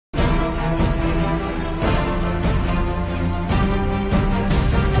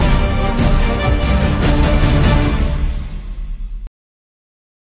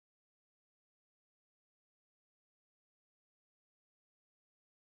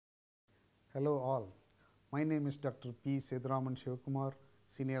Hello all, my name is Dr. P. Seduraman Shivakumar,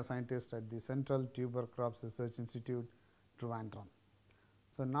 Senior Scientist at the Central Tuber Crops Research Institute, Trivandrum.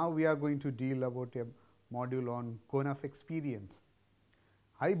 So now we are going to deal about a module on cone of experience.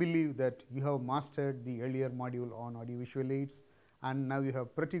 I believe that you have mastered the earlier module on audiovisual aids and now you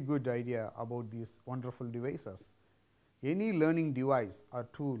have pretty good idea about these wonderful devices. Any learning device or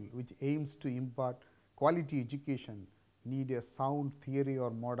tool which aims to impart quality education need a sound theory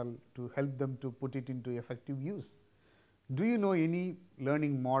or model to help them to put it into effective use. Do you know any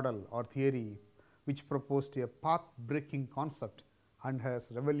learning model or theory which proposed a path-breaking concept and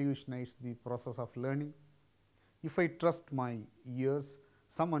has revolutionized the process of learning? If I trust my ears,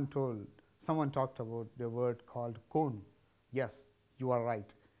 someone talked about the word called cone. Yes, you are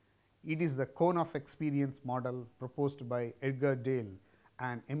right. It is the cone of experience model proposed by Edgar Dale,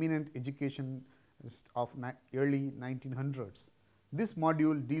 an eminent educationist of early 1900s. This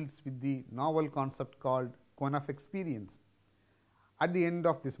module deals with the novel concept called cone of experience. At the end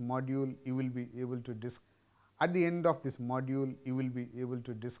of this module, you will be able to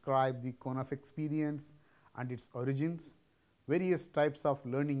describe the cone of experience and its origins, various types of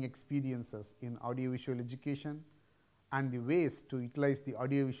learning experiences in audiovisual education, and the ways to utilize the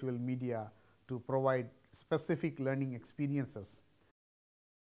audiovisual media to provide specific learning experiences.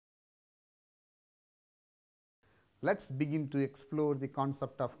 Let us begin to explore the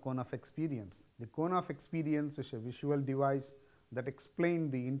concept of cone of experience. The cone of experience is a visual device that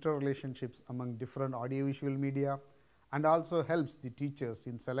explains the interrelationships among different audiovisual media and also helps the teachers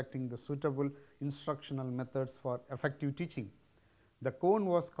in selecting the suitable instructional methods for effective teaching. The cone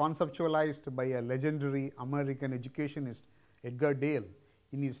was conceptualized by a legendary American educationist, Edgar Dale,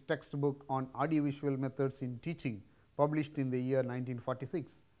 in his textbook on audiovisual methods in teaching, published in the year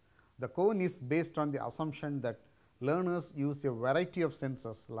 1946. The cone is based on the assumption that learners use a variety of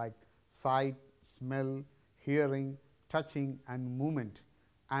senses like sight, smell, hearing, touching and movement,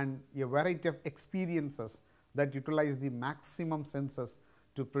 and a variety of experiences that utilize the maximum senses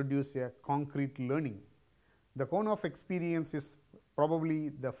to produce a concrete learning. The cone of experience is probably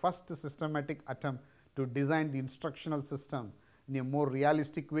the first systematic attempt to design the instructional system in a more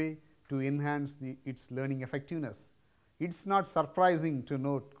realistic way to enhance its learning effectiveness. It is not surprising to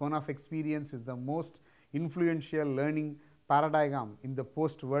note cone of experience is the most influential learning paradigm in the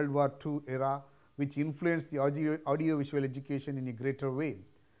post-World War II era, which influenced the audiovisual education in a greater way.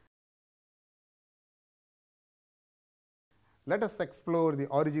 Let us explore the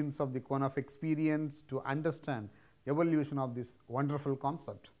origins of the cone of experience to understand evolution of this wonderful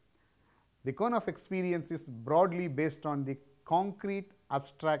concept. The cone of experience is broadly based on the concrete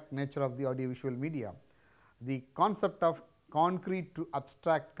abstract nature of the audiovisual media. The concept of concrete to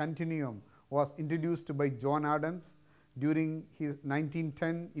abstract continuum was introduced by John Adams during his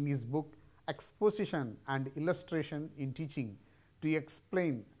 1910 in his book Exposition and Illustration in Teaching to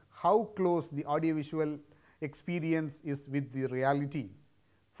explain how close the audiovisual experience is with the reality.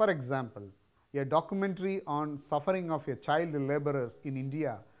 For example, a documentary on suffering of a child laborers in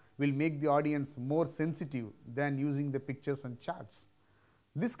India will make the audience more sensitive than using the pictures and charts.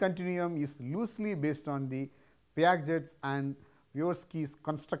 This continuum is loosely based on the Piaget's and Vygotsky's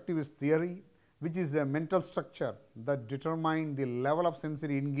constructivist theory, which is a mental structure that determines the level of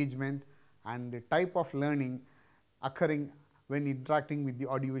sensory engagement and the type of learning occurring when interacting with the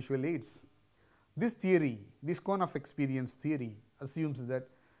audiovisual aids. This theory, this cone of experience theory, assumes that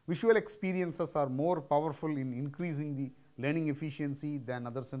visual experiences are more powerful in increasing the learning efficiency than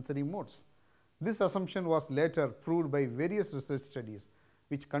other sensory modes. This assumption was later proved by various research studies,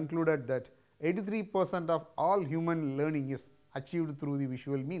 which concluded that 83% of all human learning is achieved through the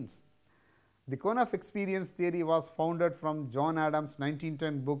visual means. The cone of experience theory was founded from John Adams'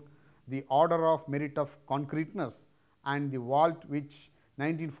 1910 book, The Order of Merit of Concreteness, and the Walt which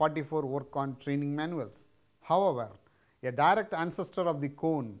 1944 work on training manuals. However, a direct ancestor of the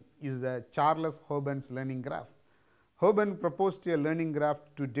cone is Charles Hobben's learning graph. Hobben proposed a learning graph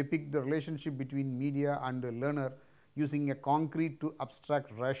to depict the relationship between media and the learner using a concrete to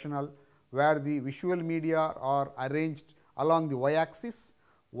abstract rationale where the visual media are arranged along the y-axis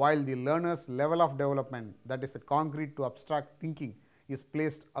while the learner's level of development, that is a concrete to abstract thinking, is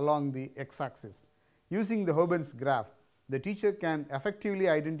placed along the x-axis. Using the Hobben's graph, the teacher can effectively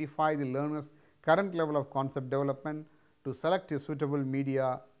identify the learner's current level of concept development to select a suitable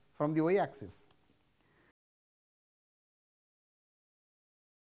media from the y-axis.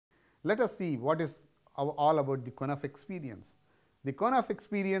 Let us see what is all about the cone of experience. The cone of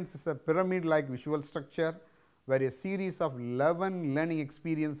experience is a pyramid-like visual structure where a series of 11 learning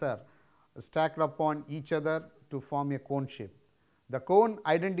experiences are stacked upon each other to form a cone shape. The cone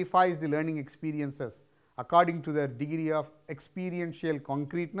identifies the learning experiences according to their degree of experiential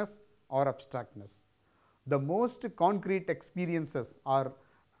concreteness or abstractness. The most concrete experiences are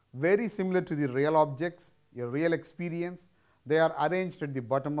very similar to the real objects, a real experience. They are arranged at the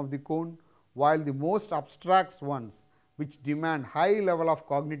bottom of the cone, while the most abstract ones, which demand high level of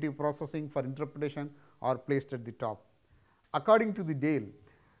cognitive processing for interpretation, are placed at the top. According to the Dale,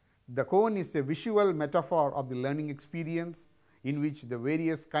 the cone is a visual metaphor of the learning experience in which the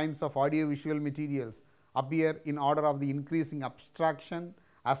various kinds of audiovisual materials appear in order of the increasing abstraction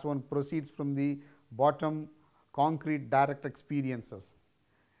as one proceeds from the bottom concrete direct experiences.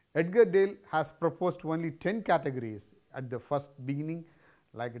 Edgar Dale has proposed only 10 categories at the first beginning,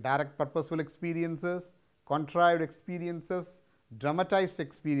 like direct purposeful experiences, contrived experiences, dramatized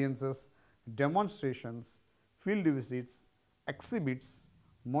experiences, demonstrations, field visits, exhibits,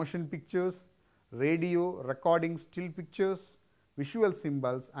 motion pictures, radio, recording, still pictures, visual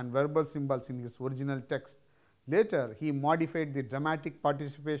symbols and verbal symbols in his original text. Later, he modified the dramatic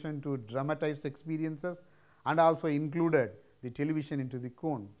participation to dramatized experiences and also included the television into the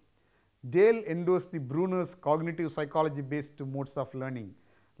cone. Dale endorsed the Bruner's cognitive psychology based modes of learning,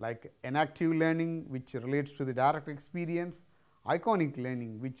 like enactive learning, which relates to the direct experience, iconic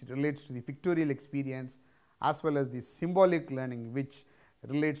learning, which relates to the pictorial experience, as well as the symbolic learning, which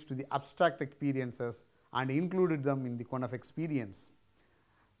relates to the abstract experiences, and included them in the cone of experience.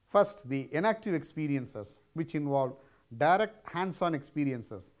 First, the enactive experiences, which involve direct hands-on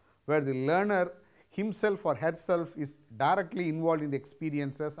experiences, where the learner himself or herself is directly involved in the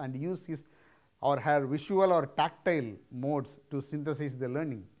experiences and use his or her visual or tactile modes to synthesize the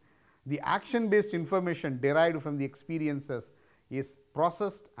learning. The action-based information derived from the experiences is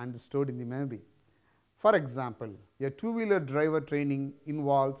processed and stored in the memory. For example, a two-wheeler driver training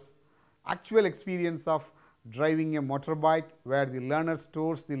involves actual experience of driving a motorbike, where the learner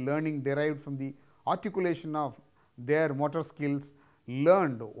stores the learning derived from the articulation of their motor skills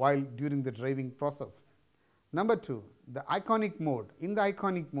learned while during the driving process. Number 2, the iconic mode. In the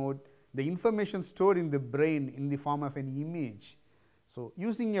iconic mode, the information stored in the brain in the form of an image. So,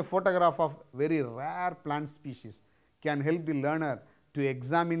 using a photograph of very rare plant species can help the learner to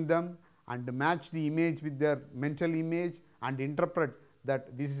examine them and match the image with their mental image and interpret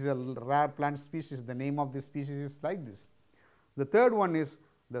that this is a rare plant species, the name of this species is like this. The third one is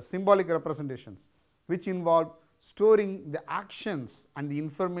the symbolic representations, which involve storing the actions and the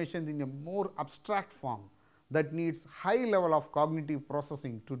information in a more abstract form that needs high level of cognitive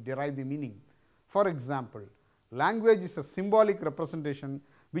processing to derive the meaning. For example, language is a symbolic representation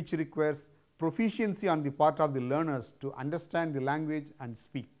which requires proficiency on the part of the learners to understand the language and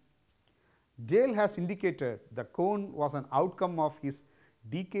speak. Dale has indicated the cone was an outcome of his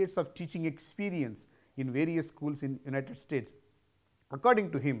decades of teaching experience in various schools in United States.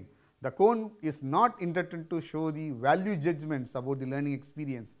 According to him, the cone is not intended to show the value judgments about the learning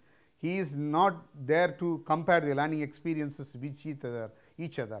experience. He is not there to compare the learning experiences with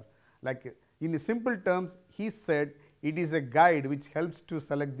each other. Like in simple terms, he said it is a guide which helps to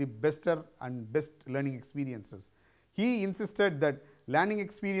select the better and best learning experiences. He insisted that learning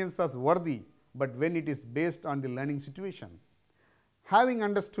experience is worthy, but when it is based on the learning situation. Having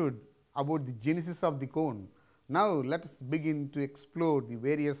understood about the genesis of the cone, now let us begin to explore the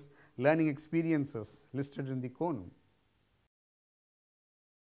various learning experiences listed in the cone.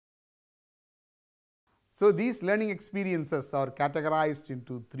 So, these learning experiences are categorized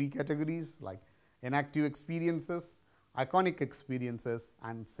into 3 categories, like enactive experiences, iconic experiences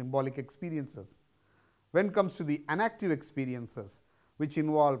and symbolic experiences. When it comes to the enactive experiences, which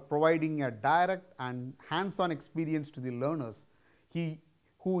involve providing a direct and hands-on experience to the learners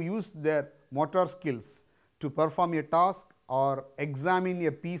who use their motor skills to perform a task or examine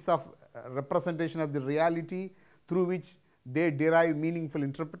a piece of representation of the reality through which they derive meaningful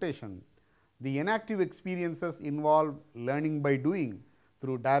interpretation. The enactive experiences involve learning by doing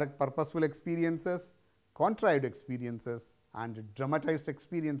through direct purposeful experiences, contrived experiences and dramatized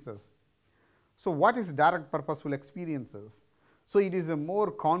experiences. So, what is direct purposeful experiences? So, it is a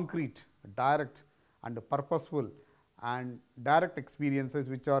more concrete, direct and purposeful and direct experiences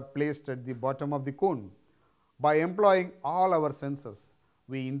which are placed at the bottom of the cone. By employing all our senses,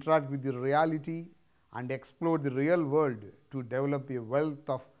 we interact with the reality and explore the real world to develop a wealth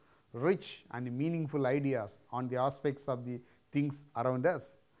of rich and meaningful ideas on the aspects of the things around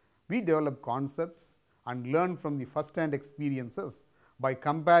us. We develop concepts and learn from the first-hand experiences by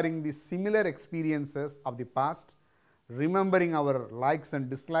comparing the similar experiences of the past, remembering our likes and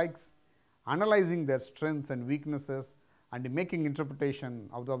dislikes, analyzing their strengths and weaknesses, and making interpretation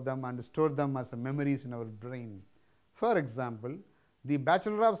out of them and store them as memories in our brain. For example, The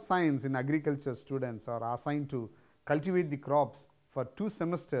Bachelor of Science in Agriculture students are assigned to cultivate the crops for 2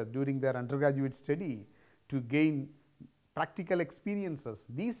 semesters during their undergraduate study to gain practical experiences.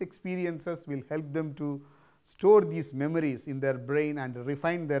 These experiences will help them to store these memories in their brain and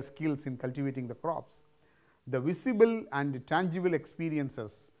refine their skills in cultivating the crops. The visible and tangible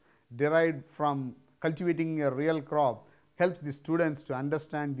experiences derived from cultivating a real crop helps the students to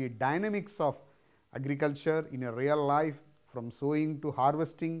understand the dynamics of agriculture in a real life, from sowing to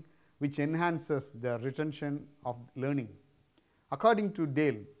harvesting, which enhances the retention of learning. According to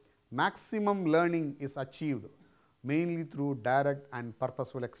Dale, maximum learning is achieved mainly through direct and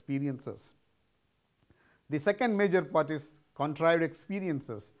purposeful experiences. The second major part is contrived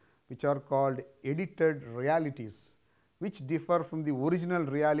experiences, which are called edited realities, which differ from the original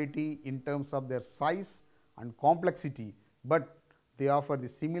reality in terms of their size and complexity, but they offer the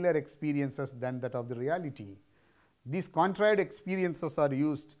similar experiences than that of the reality. These contrived experiences are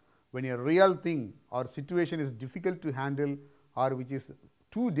used when a real thing or situation is difficult to handle or which is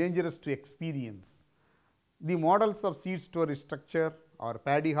too dangerous to experience. The models of seed storage structure or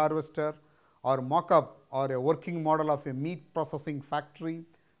paddy harvester or mock-up or a working model of a meat processing factory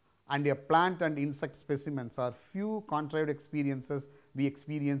and a plant and insect specimens are few contrived experiences we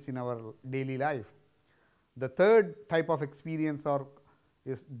experience in our daily life. The third type of experience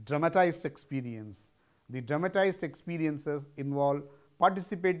is dramatized experience. The dramatized experiences involve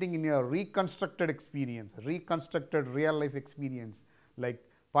participating in a reconstructed experience, reconstructed real life experience, like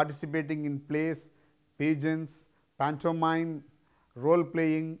participating in plays, pageants, pantomime, role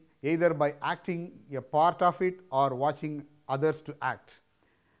playing, either by acting a part of it or watching others to act.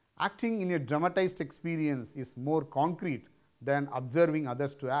 Acting in a dramatized experience is more concrete than observing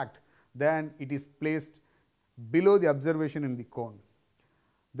others to act, then it is placed below the observation in the cone.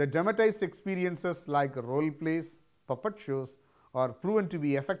 The dramatized experiences like role plays, puppet shows are proven to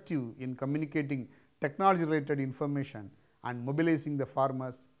be effective in communicating technology related information and mobilizing the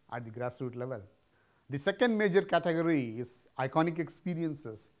farmers at the grassroots level. The second major category is iconic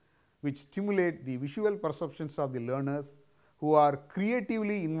experiences, which stimulate the visual perceptions of the learners who are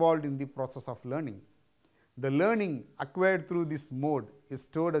creatively involved in the process of learning. The learning acquired through this mode is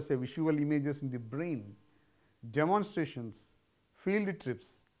stored as a visual images in the brain. Demonstrations, field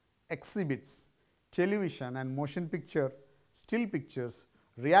trips, exhibits, television and motion picture, still pictures,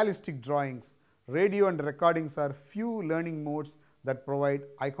 realistic drawings, radio and recordings are few learning modes that provide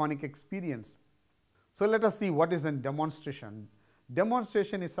iconic experience. So, let us see what is a demonstration.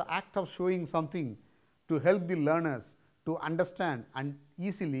 Demonstration is an act of showing something to help the learners to understand and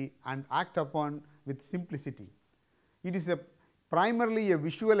easily and act upon with simplicity. It is primarily a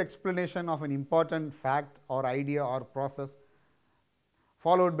visual explanation of an important fact or idea or process,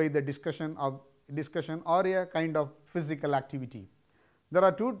 followed by the discussion or a kind of physical activity. There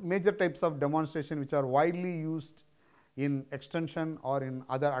are two major types of demonstration which are widely used in extension or in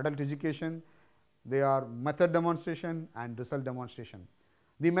other adult education. They are method demonstration and result demonstration.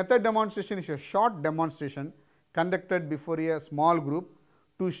 The method demonstration is a short demonstration conducted before a small group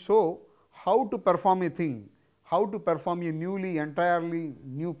to show how to perform a thing, how to perform a entirely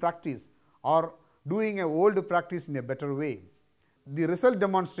new practice or doing a old practice in a better way. The result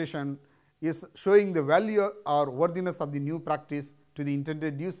demonstration is showing the value or worthiness of the new practice to the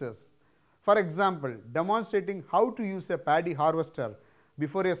intended users. For example, demonstrating how to use a paddy harvester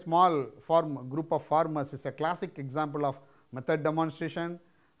before a small group of farmers is a classic example of method demonstration,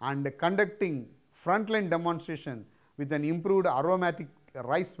 and conducting frontline demonstration with an improved aromatic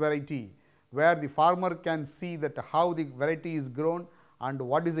rice variety where the farmer can see that how the variety is grown and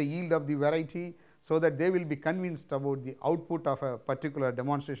what is the yield of the variety, so that they will be convinced about the output of a particular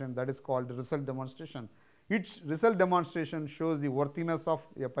demonstration, that is called result demonstration. Each result demonstration shows the worthiness of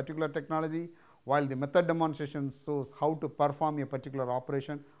a particular technology, while the method demonstration shows how to perform a particular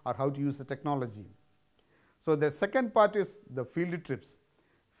operation or how to use the technology. So, the second part is the field trips.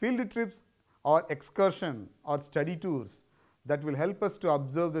 Field trips are excursion or study tours that will help us to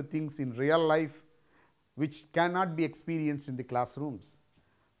observe the things in real life which cannot be experienced in the classrooms.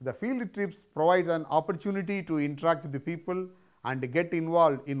 The field trips provide an opportunity to interact with the people and get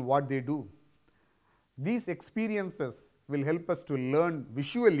involved in what they do. These experiences will help us to learn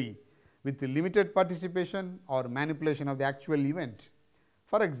visually with limited participation or manipulation of the actual event.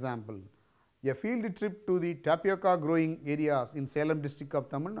 For example, a field trip to the tapioca growing areas in Salem district of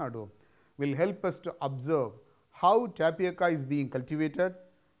Tamil Nadu will help us to observe how tapioca is being cultivated,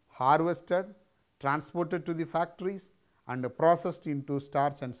 harvested, transported to the factories and processed into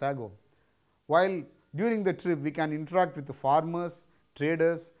starch and sago. While during the trip we can interact with the farmers,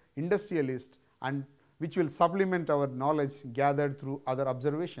 traders, industrialists and which will supplement our knowledge gathered through other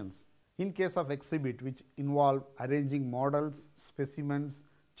observations. In case of exhibit, which involve arranging models, specimens,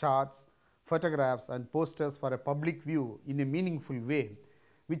 charts, photographs and posters for a public view in a meaningful way,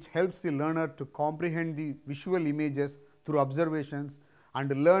 which helps the learner to comprehend the visual images through observations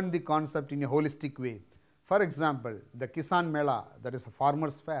and learn the concept in a holistic way. For example, the Kisan Mela, that is a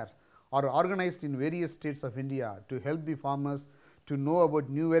farmers' fair, are organized in various states of India to help the farmers to know about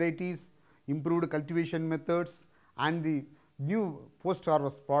new varieties, improved cultivation methods and the new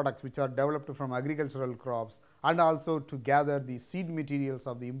post-harvest products which are developed from agricultural crops, and also to gather the seed materials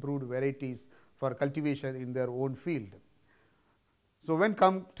of the improved varieties for cultivation in their own field. So, when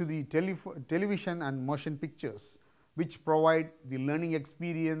come to the television and motion pictures, which provide the learning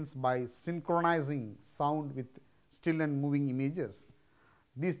experience by synchronizing sound with still and moving images.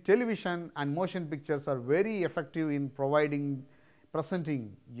 These television and motion pictures are very effective in presenting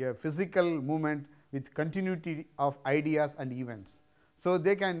a physical movement with continuity of ideas and events. So,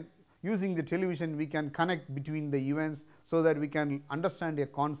 they can, using the television, we can connect between the events so that we can understand a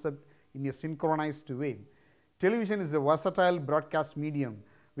concept in a synchronized way. Television is a versatile broadcast medium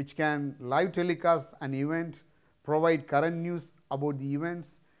which can live telecast an event, provide current news about the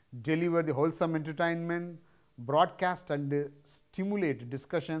events, deliver the wholesome entertainment, broadcast and stimulate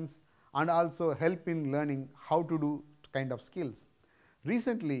discussions, and also help in learning how to do kind of skills.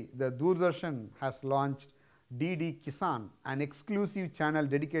 Recently, the Doordarshan has launched DD Kisan, an exclusive channel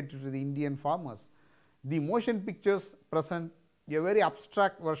dedicated to the Indian farmers. The motion pictures present a very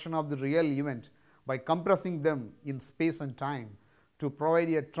abstract version of the real event by compressing them in space and time to provide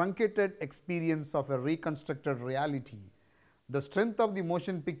a truncated experience of a reconstructed reality. The strength of the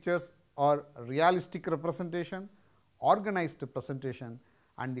motion pictures are realistic representation, organized presentation,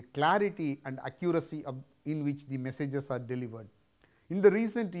 and the clarity and accuracy in which the messages are delivered. In the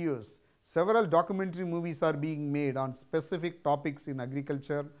recent years, several documentary movies are being made on specific topics in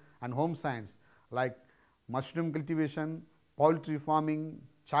agriculture and home science like mushroom cultivation, poultry farming,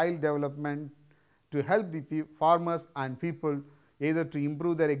 child development, to help the farmers and people either to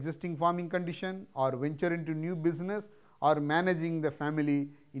improve their existing farming condition or venture into new business or managing the family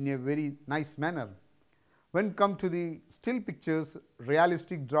in a very nice manner. When come to the still pictures,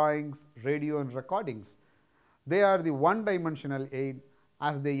 realistic drawings, radio and recordings, they are the one-dimensional aid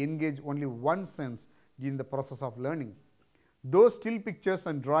as they engage only one sense in the process of learning. Those still pictures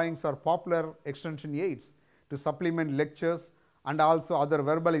and drawings are popular extension aids to supplement lectures and also other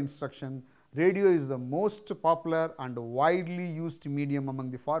verbal instruction. Radio is the most popular and widely used medium among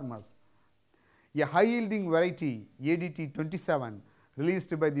the farmers. A high-yielding variety, ADT 27,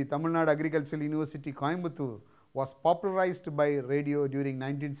 released by the Tamil Nadu Agricultural University, Coimbatore, was popularized by radio during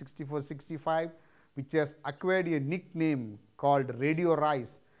 1964-65, which has acquired a nickname called Radio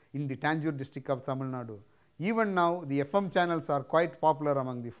Rice in the Tanjore district of Tamil Nadu. Even now, the FM channels are quite popular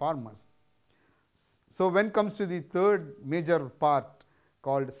among the farmers. So, when comes to the third major part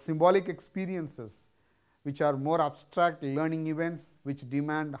called symbolic experiences, which are more abstract learning events which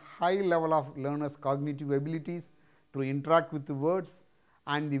demand high level of learners' cognitive abilities to interact with the words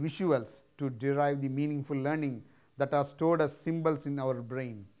and the visuals to derive the meaningful learning that are stored as symbols in our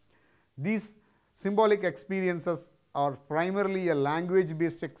brain. These symbolic experiences are primarily a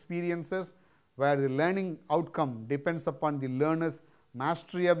language-based experiences where the learning outcome depends upon the learner's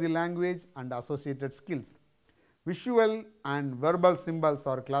mastery of the language and associated skills. Visual and verbal symbols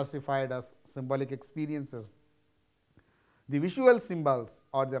are classified as symbolic experiences. The visual symbols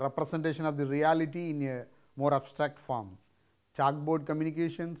are the representation of the reality in a more abstract form. Chalkboard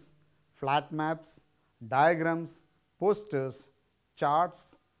communications, flat maps, diagrams, posters,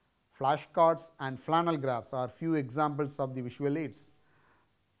 charts, flashcards and flannel graphs are few examples of the visual aids.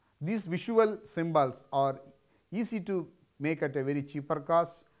 These visual symbols are easy to make at a very cheaper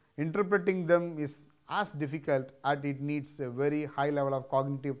cost. Interpreting them is as difficult as it needs a very high level of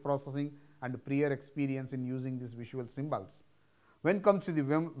cognitive processing and prior experience in using these visual symbols. When it comes to the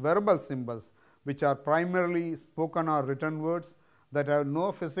verbal symbols, which are primarily spoken or written words that have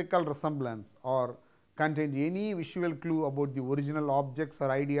no physical resemblance or contain any visual clue about the original objects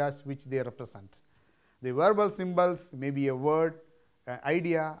or ideas which they represent. The verbal symbols may be a word, an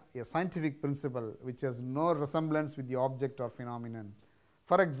idea, a scientific principle which has no resemblance with the object or phenomenon.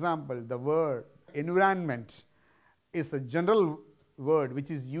 For example, the word environment is a general word which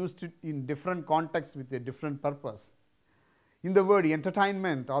is used in different contexts with a different purpose. In the word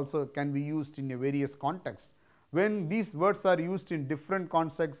entertainment also can be used in a various contexts. When these words are used in different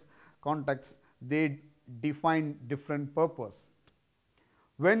contexts, they define different purpose.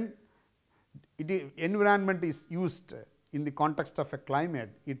 When environment is used in the context of a climate,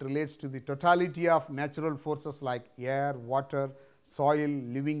 it relates to the totality of natural forces like air, water, soil,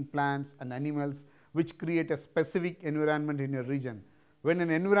 living plants and animals, which create a specific environment in a region. When an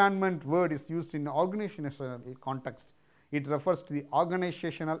environment word is used in organizational context, it refers to the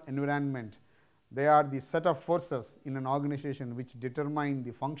organizational environment. They are the set of forces in an organization which determine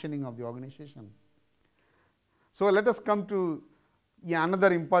the functioning of the organization. So, let us come to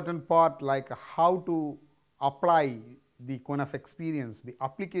another important part, like how to apply the cone of experience, the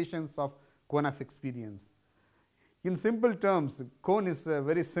applications of cone of experience. In simple terms, cone is a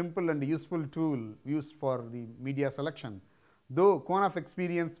very simple and useful tool used for the media selection. Though cone of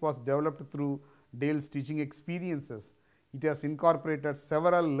experience was developed through Dale's teaching experiences, it has incorporated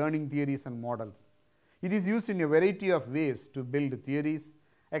several learning theories and models. It is used in a variety of ways to build theories,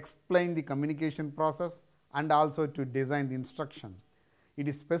 explain the communication process, and also to design the instruction. It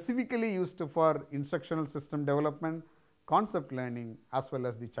is specifically used for instructional system development, concept learning, as well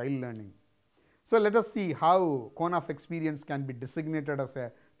as the child learning. So, let us see how cone of experience can be designated as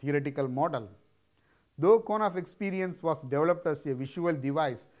a theoretical model. Though cone of experience was developed as a visual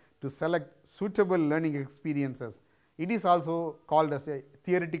device to select suitable learning experiences, it is also called as a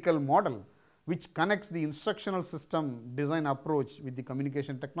theoretical model, which connects the instructional system design approach with the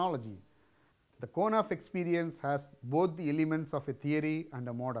communication technology. The cone of experience has both the elements of a theory and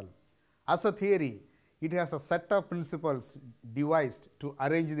a model. As a theory, it has a set of principles devised to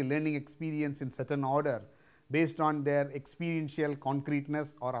arrange the learning experience in certain order based on their experiential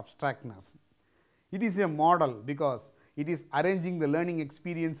concreteness or abstractness. It is a model because it is arranging the learning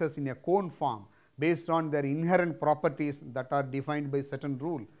experiences in a cone form based on their inherent properties that are defined by certain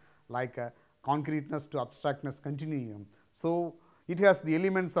rule, like concreteness to abstractness continuum. So, it has the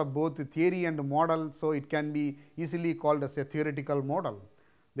elements of both the theory and the model, so it can be easily called as a theoretical model.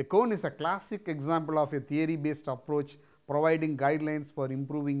 The cone is a classic example of a theory based approach providing guidelines for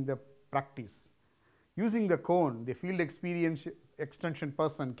improving the practice. Using the cone, the field experience extension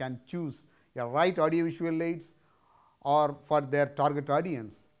person can choose a right audiovisual aids or for their target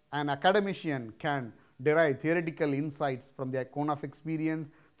audience. An academician can derive theoretical insights from their cone of experience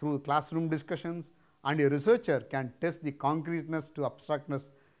through classroom discussions, and a researcher can test the concreteness to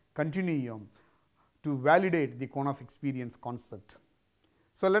abstractness continuum to validate the cone of experience concept.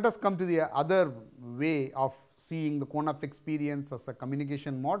 So, let us come to the other way of seeing the cone of experience as a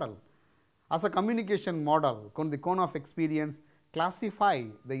communication model. As a communication model, the cone of experience classify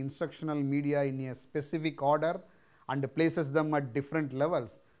the instructional media in a specific order and places them at different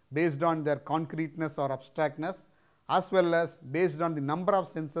levels based on their concreteness or abstractness, as well as based on the number of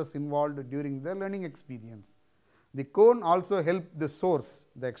senses involved during the learning experience. The cone also helps the source,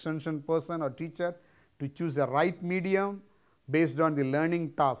 the extension person or teacher, to choose a right medium based on the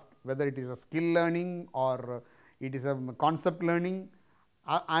learning task, whether it is a skill learning or it is a concept learning,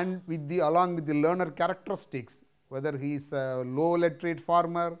 and with along with the learner characteristics, whether he is a low literate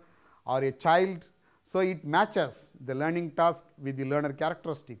farmer or a child. So, it matches the learning task with the learner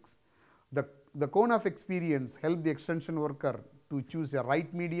characteristics. The cone of experience helps the extension worker to choose a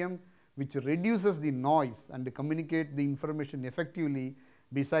right medium which reduces the noise and communicate the information effectively,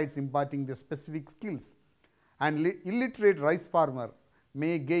 besides imparting the specific skills. An illiterate rice farmer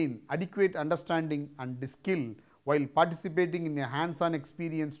may gain adequate understanding and skill while participating in a hands-on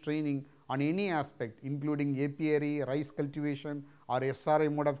experience training on any aspect, including apiary, rice cultivation or SRI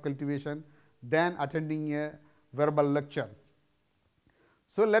mode of cultivation, than attending a verbal lecture.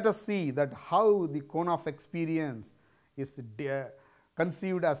 So, let us see that how the cone of experience is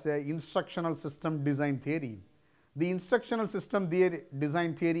conceived as an instructional system design theory. The instructional system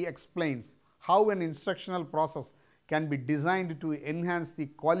design theory explains how an instructional process can be designed to enhance the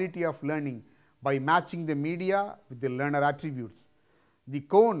quality of learning by matching the media with the learner attributes. The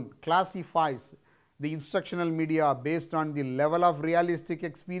cone classifies the instructional media based on the level of realistic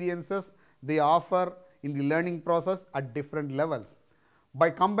experiences they offer in the learning process at different levels.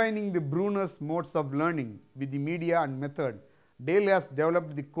 By combining the Bruner's modes of learning with the media and method, Dale has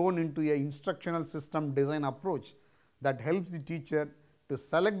developed the cone into an instructional system design approach that helps the teacher to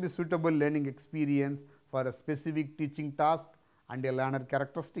select the suitable learning experience for a specific teaching task and a learner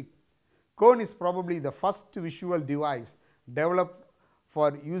characteristic. Cone is probably the first visual device developed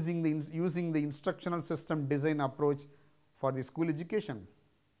for using the instructional system design approach for the school education.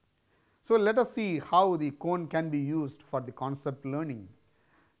 So, let us see how the cone can be used for the concept learning.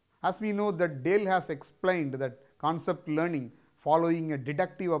 As we know that Dale has explained that concept learning following a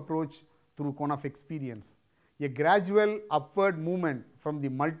deductive approach through cone of experience. A gradual upward movement from the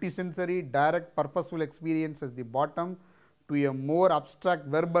multisensory direct purposeful experience at the bottom to a more abstract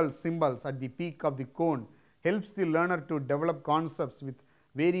verbal symbols at the peak of the cone helps the learner to develop concepts with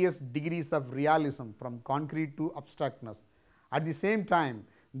various degrees of realism from concrete to abstractness. At the same time,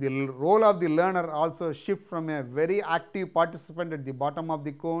 the role of the learner also shifts from a very active participant at the bottom of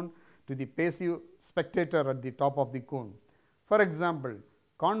the cone to the passive spectator at the top of the cone. For example,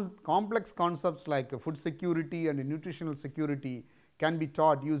 complex concepts like food security and nutritional security can be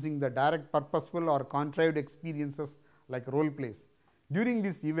taught using the direct, purposeful or contrived experiences like role plays. During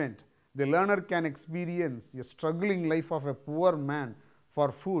this event, the learner can experience a struggling life of a poor man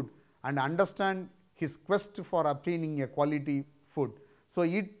for food and understand his quest for obtaining a quality food. So,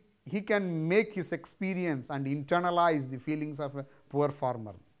 he can make his experience and internalize the feelings of a poor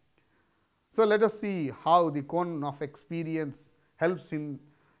farmer. So, let us see how the cone of experience helps in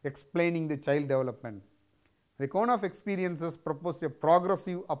explaining the child development. The cone of experiences propose a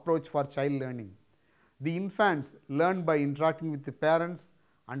progressive approach for child learning. The infants learn by interacting with the parents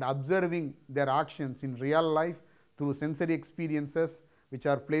and observing their actions in real life through sensory experiences which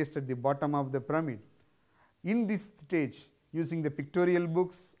are placed at the bottom of the pyramid. In this stage, using the pictorial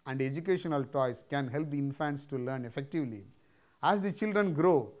books and educational toys can help the infants to learn effectively. As the children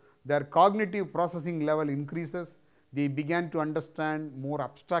grow, their cognitive processing level increases. They begin to understand more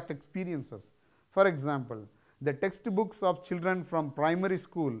abstract experiences. For example, the textbooks of children from primary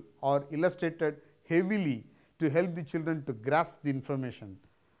school are illustrated heavily to help the children to grasp the information.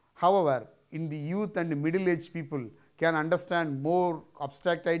 However, in the youth and middle-aged people can understand more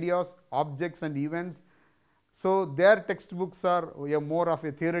abstract ideas, objects and events. So, their textbooks are more of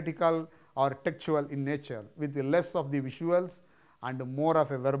a theoretical or textual in nature with less of the visuals and more of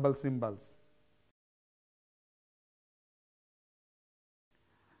a verbal symbols.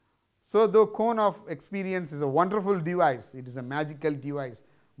 So, the cone of experience is a wonderful device, it is a magical device,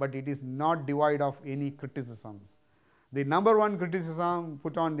 but it is not devoid of any criticisms. The number one criticism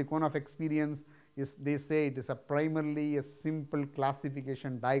put on the cone of experience is they say it is primarily a simple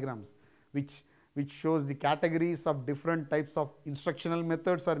classification diagrams which shows the categories of different types of instructional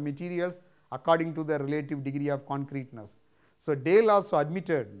methods or materials according to their relative degree of concreteness. So, Dale also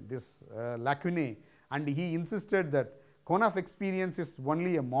admitted this lacunae and he insisted that cone of experience is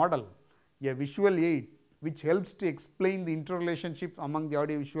only a model, a visual aid which helps to explain the interrelationship among the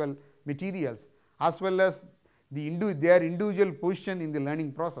audiovisual materials as well as their individual position in the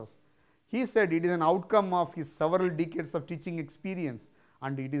learning process. He said it is an outcome of his several decades of teaching experience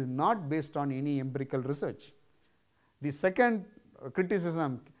and it is not based on any empirical research. The second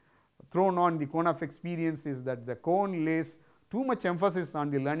criticism thrown on the cone of experience is that the cone lays too much emphasis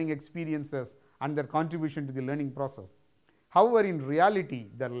on the learning experiences and their contribution to the learning process. However, in reality,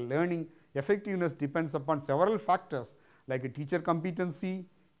 the learning effectiveness depends upon several factors like a teacher competency,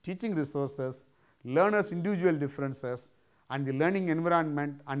 teaching resources, learners' individual differences, and the learning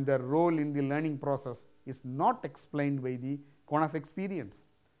environment and their role in the learning process is not explained by the cone of experience.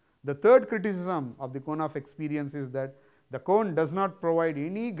 The third criticism of the cone of experience is that the cone does not provide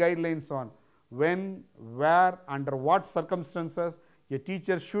any guidelines on when, where, under what circumstances a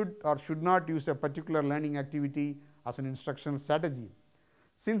teacher should or should not use a particular learning activity as an instructional strategy.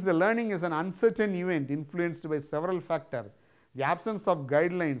 Since the learning is an uncertain event influenced by several factors, the absence of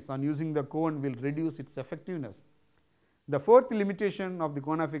guidelines on using the cone will reduce its effectiveness. The fourth limitation of the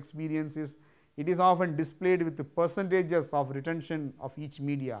cone of experience is it is often displayed with the percentages of retention of each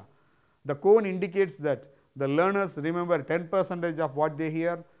media. The cone indicates that the learners remember 10% of what they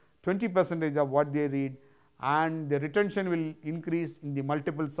hear, 20% of what they read, and the retention will increase in the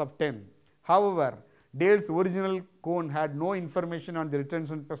multiples of 10. However, Dale's original cone had no information on the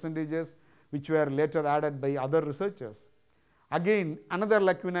retention percentages which were later added by other researchers. Again, another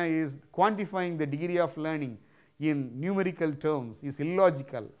lacuna is quantifying the degree of learning in numerical terms is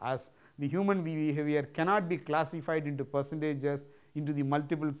illogical as the human behavior cannot be classified into percentages into the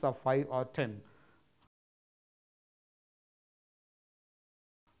multiples of 5 or 10.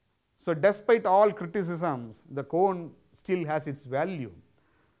 So, despite all criticisms, the cone still has its value.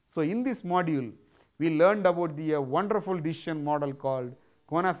 So, in this module, we learned about the wonderful decision model called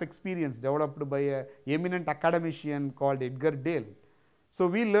cone of experience developed by an eminent academician called Edgar Dale. So,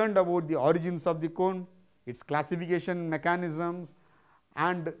 we learned about the origins of the cone, its classification mechanisms,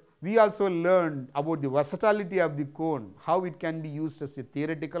 and we also learned about the versatility of the cone, how it can be used as a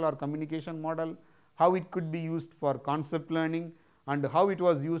theoretical or communication model, how it could be used for concept learning, and how it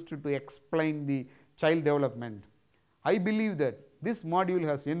was used to explain the child development. I believe that this module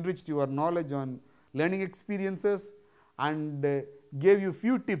has enriched your knowledge on learning experiences and gave you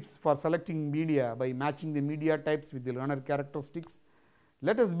few tips for selecting media by matching the media types with the learner characteristics.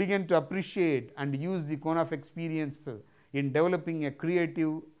 Let us begin to appreciate and use the cone of experience in developing a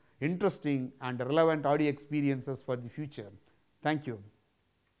creative, interesting and relevant audio experiences for the future. Thank you.